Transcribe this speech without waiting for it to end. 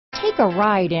Take a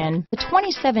ride in the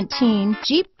 2017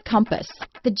 Jeep Compass.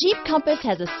 The Jeep Compass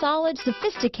has a solid,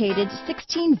 sophisticated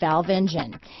 16-valve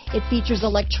engine. It features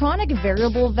electronic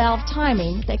variable valve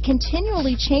timing that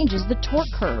continually changes the torque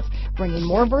curve, bringing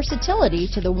more versatility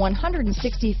to the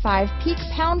 165 peak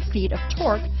pound-feet of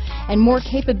torque and more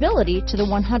capability to the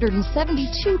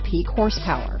 172 peak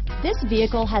horsepower. This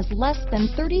vehicle has less than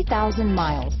 30,000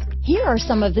 miles. Here are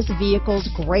some of this vehicle's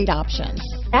great options: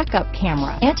 backup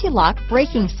camera, anti-lock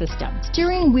braking system,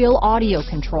 steering wheel audio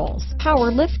controls,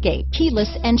 power liftgate,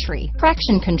 keyless entry,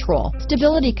 traction control,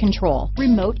 stability control,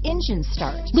 remote engine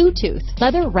start, Bluetooth,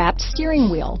 leather-wrapped steering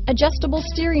wheel, adjustable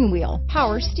steering wheel,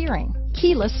 power steering,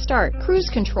 keyless start, cruise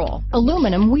control,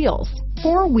 aluminum wheels,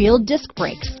 four-wheel disc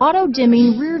brakes,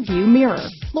 auto-dimming rear-view mirror,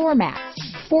 floor mats,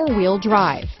 four-wheel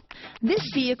drive.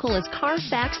 This vehicle is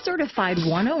Carfax certified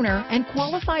one owner and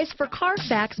qualifies for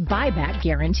Carfax buyback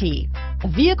guarantee. A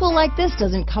vehicle like this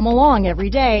doesn't come along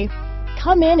every day.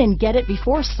 Come in and get it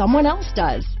before someone else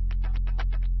does.